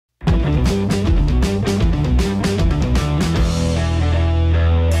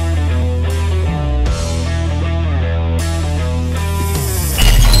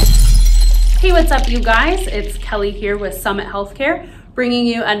What's up, you guys? It's Kelly here with Summit Healthcare, bringing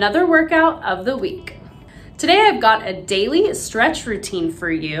you another workout of the week. Today I've got a daily stretch routine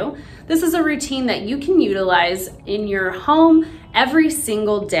for you. This is a routine that you can utilize in your home every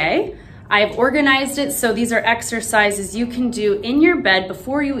single day. I've organized it so these are exercises you can do in your bed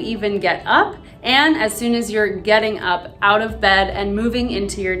before you even get up and as soon as you're getting up out of bed and moving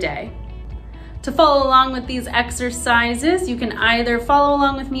into your day. To follow along with these exercises, you can either follow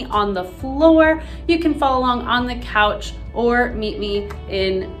along with me on the floor, you can follow along on the couch, or meet me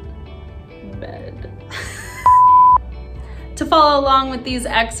in bed. To follow along with these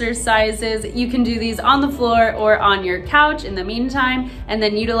exercises, you can do these on the floor or on your couch in the meantime, and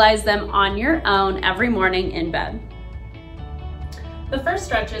then utilize them on your own every morning in bed. The first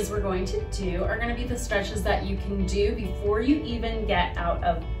stretches we're going to do are going to be the stretches that you can do before you even get out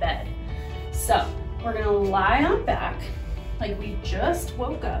of bed. So we're going to lie on back like we just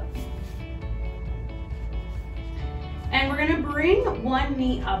woke up. And we're going to bring one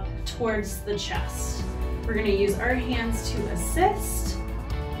knee up towards the chest. We're going to use our hands to assist.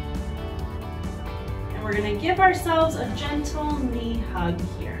 And we're going to give ourselves a gentle knee hug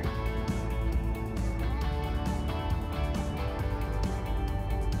here.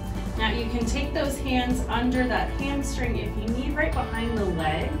 Now you can take those hands under that hamstring if you need, right behind the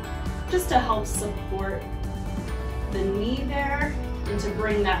leg, just to help support the knee there and to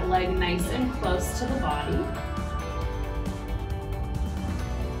bring that leg nice and close to the body.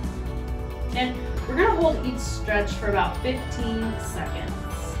 And we're going to hold each stretch for about 15 seconds.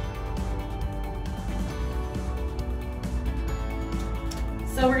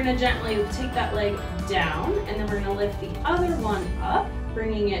 So we're going to gently take that leg down, and then we're going to lift the other one up,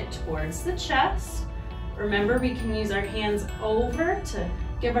 bringing it towards the chest. Remember, we can use our hands over to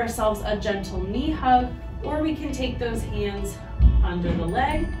give ourselves a gentle knee hug, or we can take those hands under the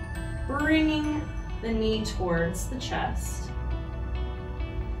leg, bringing the knee towards the chest.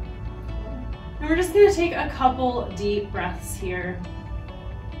 And we're just going to take a couple deep breaths here.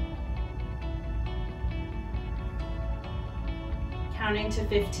 Counting to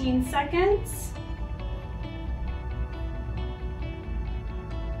 15 seconds.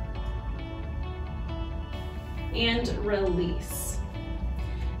 And release.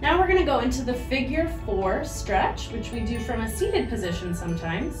 Now we're going to go into the figure 4 stretch, which we do from a seated position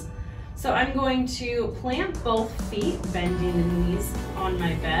sometimes. So I'm going to plant both feet, bending the knees on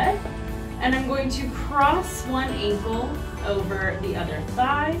my bed, and I'm going to cross one ankle over the other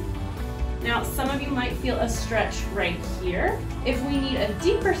thigh. Now some of you might feel a stretch right here. If we need a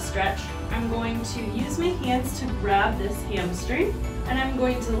deeper stretch, I'm going to use my hands to grab this hamstring, and I'm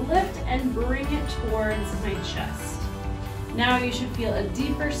going to lift and bring it towards my chest. Now you should feel a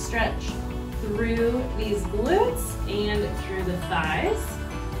deeper stretch through these glutes and through the thighs.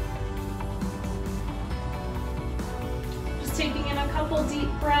 Just taking in a couple deep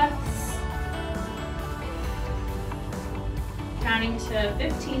breaths. Counting to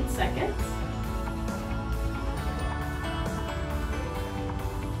 15 seconds.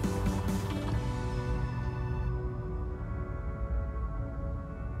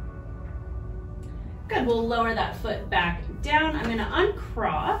 Good, we'll lower that foot back down. I'm gonna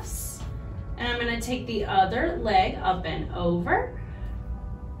uncross, and I'm gonna take the other leg up and over,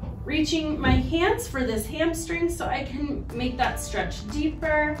 reaching my hands for this hamstring so I can make that stretch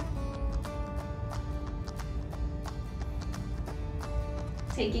deeper.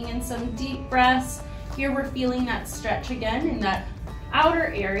 Taking in some deep breaths. Here we're feeling that stretch again in that outer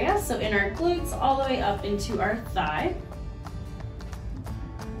area, so in our glutes all the way up into our thigh.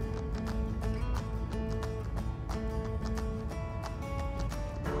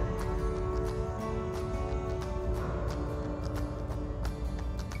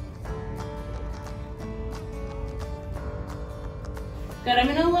 Good, I'm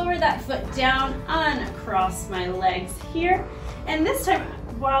gonna lower that foot down, uncross my legs here. And this time,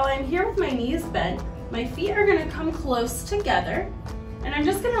 while I'm here with my knees bent, my feet are gonna come close together, and I'm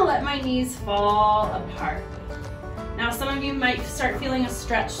just gonna let my knees fall apart. Now, some of you might start feeling a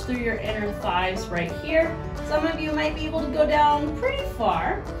stretch through your inner thighs right here. Some of you might be able to go down pretty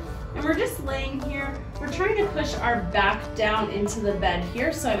far. And we're just laying here. We're trying to push our back down into the bed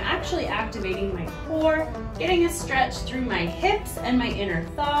here. So I'm actually activating my core, getting a stretch through my hips and my inner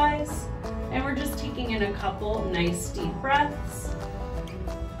thighs. And we're just taking in a couple nice deep breaths.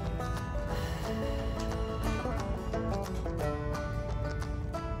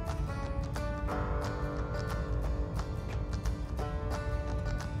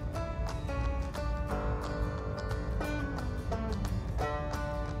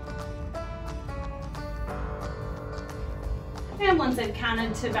 And once I've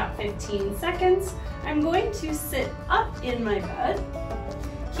counted to about 15 seconds, I'm going to sit up in my bed,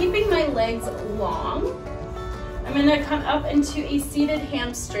 keeping my legs long. I'm gonna come up into a seated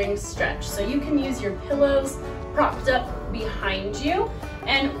hamstring stretch. So you can use your pillows propped up behind you.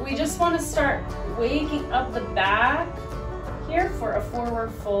 And we just wanna start waking up the back here for a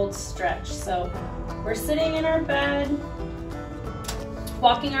forward fold stretch. So we're sitting in our bed,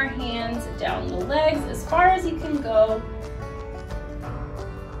 walking our hands down the legs as far as you can go,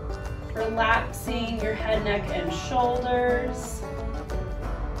 relaxing your head, neck, and shoulders.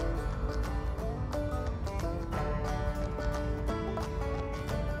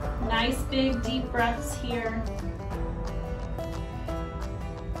 Nice big deep breaths here.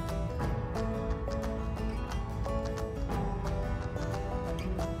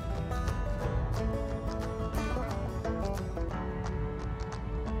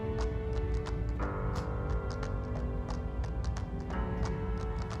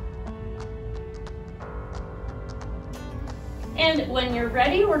 And when you're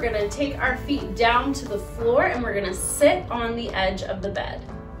ready, we're gonna take our feet down to the floor and we're gonna sit on the edge of the bed.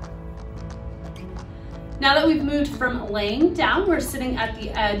 Now that we've moved from laying down, we're sitting at the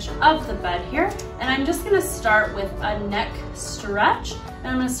edge of the bed here, and I'm just gonna start with a neck stretch. And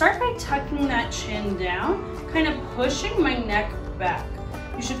I'm gonna start by tucking that chin down, kind of pushing my neck back.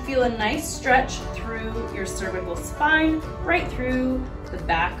 You should feel a nice stretch through your cervical spine, right through the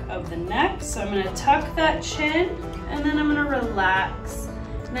back of the neck. So I'm gonna tuck that chin, and then I'm gonna relax.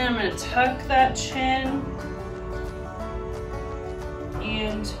 And then I'm gonna tuck that chin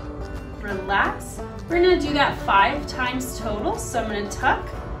and relax. We're gonna do that 5 times total. So I'm gonna tuck,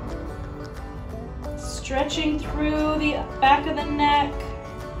 stretching through the back of the neck,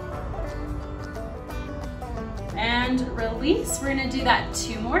 and release. We're gonna do that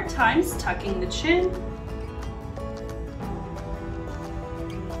 2 more times, tucking the chin.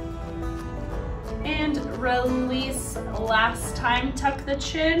 And release. Last time, tuck the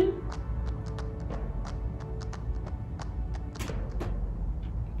chin.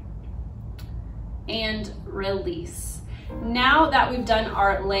 And release. Now that we've done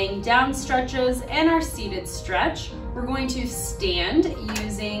our laying down stretches and our seated stretch, we're going to stand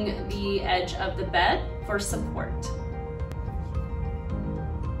using the edge of the bed for support.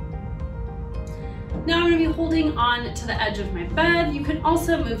 Now I'm going to be holding on to the edge of my bed. You can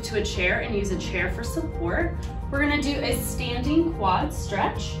also move to a chair and use a chair for support. We're going to do a standing quad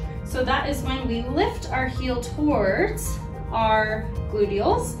stretch. So that is when we lift our heel towards our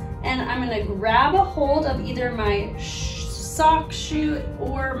gluteals, and I'm going to grab a hold of either my sock shoe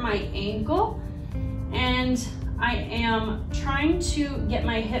or my ankle, and I am trying to get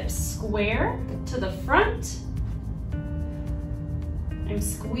my hips square to the front. I'm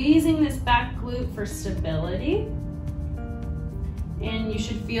squeezing this back glute for stability, and you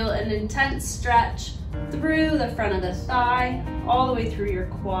should feel an intense stretch through the front of the thigh, all the way through your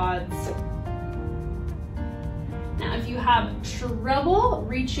quads. Now, if you have trouble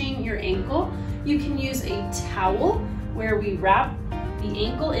reaching your ankle, you can use a towel where we wrap the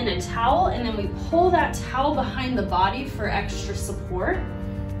ankle in a towel and then we pull that towel behind the body for extra support.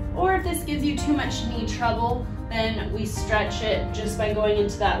 Or if this gives you too much knee trouble, then we stretch it just by going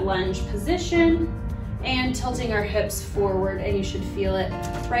into that lunge position and tilting our hips forward, and you should feel it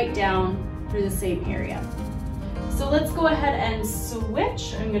right down through the same area. So let's go ahead and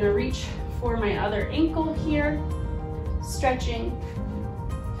switch. I'm gonna reach for my other ankle here, stretching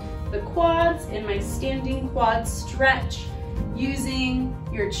the quads in my standing quad stretch, using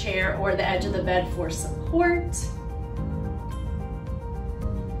your chair or the edge of the bed for support.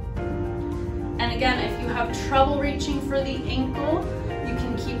 And again, if you have trouble reaching for the ankle, you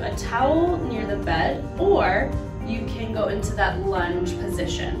can keep a towel near the bed, or you can go into that lunge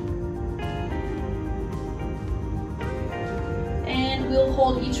position. And we'll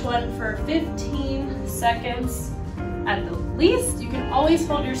hold each one for 15 seconds at the least. You can always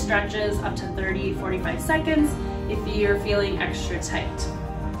hold your stretches up to 30, 45 seconds if you're feeling extra tight.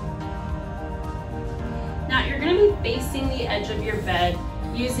 Now you're going to be facing the edge of your bed,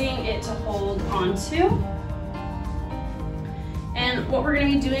 using it to hold onto. And what we're going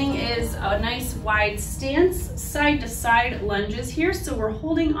to be doing is a nice wide stance, side to side lunges here. So we're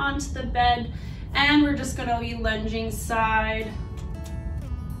holding onto the bed and we're just going to be lunging side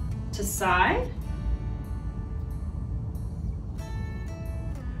to side.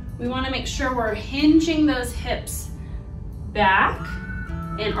 We want to make sure we're hinging those hips back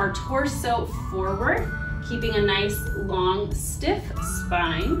and our torso forward, keeping a nice long stiff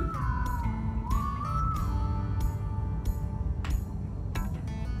spine.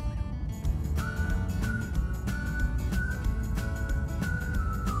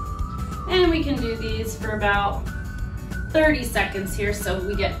 these for about 30 seconds here, so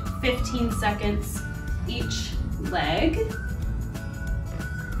we get 15 seconds each leg.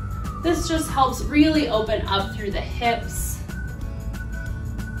 This just helps really open up through the hips.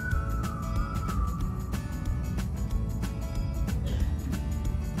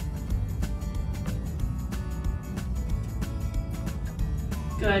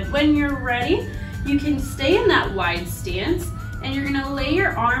 Good. When you're ready, you can stay in that wide stance, and you're gonna lay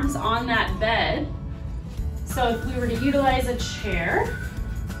your arms on that bed. So if we were to utilize a chair,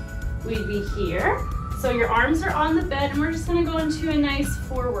 we'd be here. So your arms are on the bed, and we're just gonna go into a nice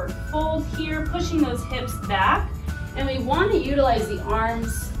forward fold here, pushing those hips back. And we wanna utilize the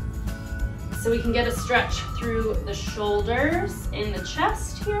arms so we can get a stretch through the shoulders and the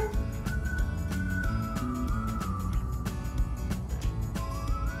chest here.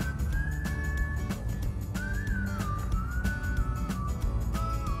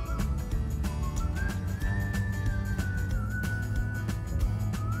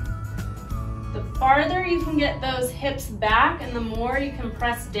 Farther you can get those hips back and the more you can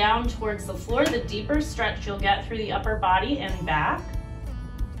press down towards the floor, the deeper stretch you'll get through the upper body and back.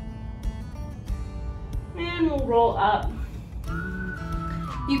 And we'll roll up.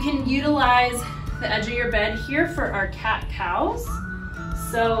 You can utilize the edge of your bed here for our cat-cows.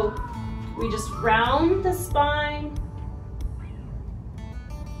 So we just round the spine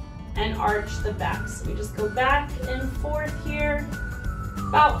and arch the back. So we just go back and forth here.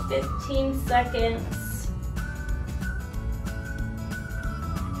 About 15 seconds.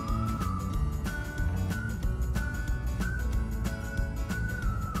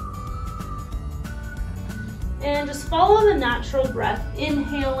 And just follow the natural breath,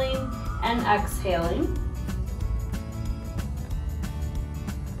 inhaling and exhaling.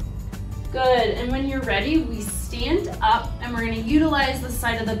 Good, and when you're ready, we stand up and we're gonna utilize the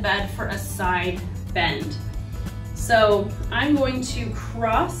side of the bed for a side bend. So I'm going to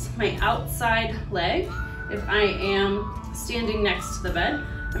cross my outside leg. If I am standing next to the bed,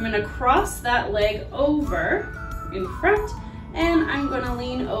 I'm gonna cross that leg over in front, and I'm gonna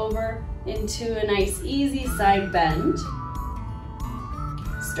lean over into a nice easy side bend.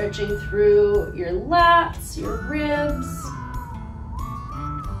 Stretching through your lats, your ribs.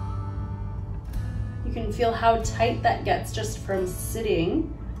 You can feel how tight that gets just from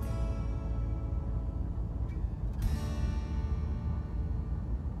sitting.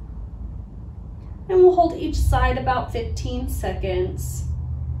 And we'll hold each side about 15 seconds.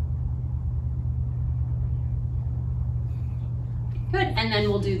 Good, and then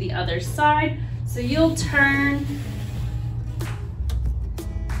we'll do the other side. So you'll turn,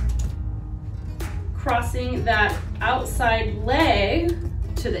 crossing that outside leg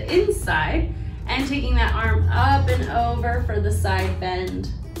to the inside and taking that arm up and over for the side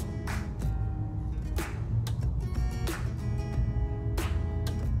bend.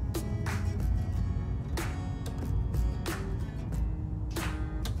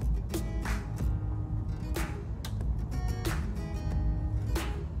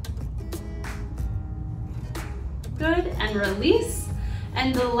 Good, and release.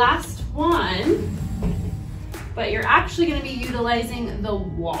 And the last one, but you're actually gonna be utilizing the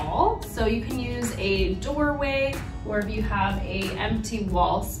wall. So you can use a doorway or if you have a empty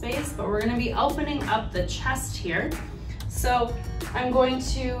wall space, but we're gonna be opening up the chest here. So I'm going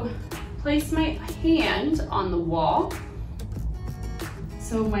to place my hand on the wall.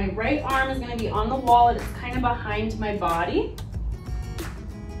 So my right arm is gonna be on the wall and it's kind of behind my body.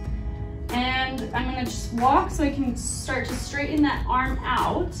 And I'm gonna just walk so I can start to straighten that arm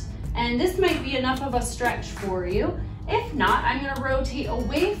out. And this might be enough of a stretch for you. If not, I'm gonna rotate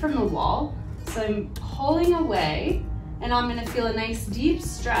away from the wall. So I'm pulling away and I'm gonna feel a nice deep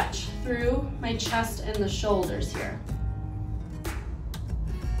stretch through my chest and the shoulders here.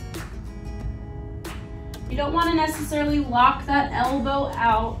 You don't wanna necessarily lock that elbow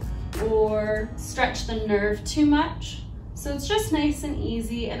out or stretch the nerve too much. So it's just nice and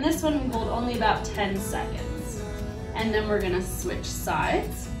easy. And this one we hold only about 10 seconds. And then we're gonna switch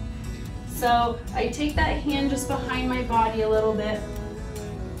sides. So I take that hand just behind my body a little bit.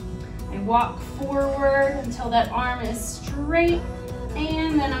 I walk forward until that arm is straight.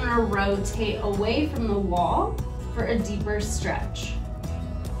 And then I'm gonna rotate away from the wall for a deeper stretch.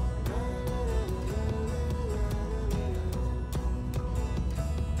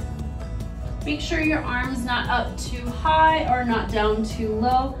 Make sure your arm's not up too high or not down too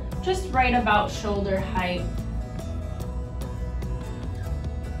low, just right about shoulder height.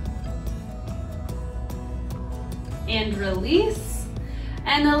 And release.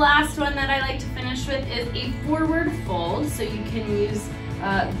 And the last one that I like to finish with is a forward fold. So you can use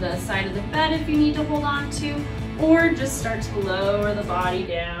the side of the bed if you need to hold on to, or just start to lower the body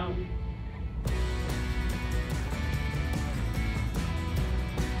down.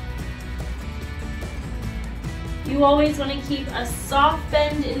 You always want to keep a soft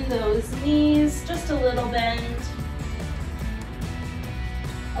bend in those knees, just a little bend.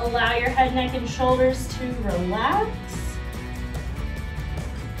 Allow your head, neck, and shoulders to relax.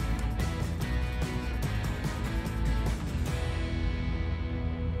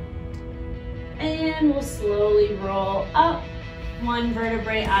 And we'll slowly roll up, one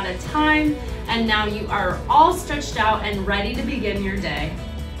vertebrae at a time. And now you are all stretched out and ready to begin your day.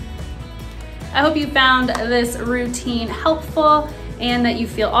 I hope you found this routine helpful and that you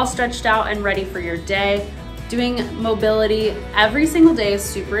feel all stretched out and ready for your day. Doing mobility every single day is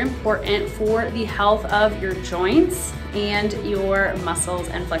super important for the health of your joints and your muscles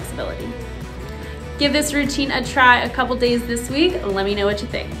and flexibility. Give this routine a try a couple days this week. Let me know what you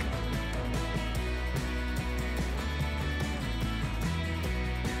think.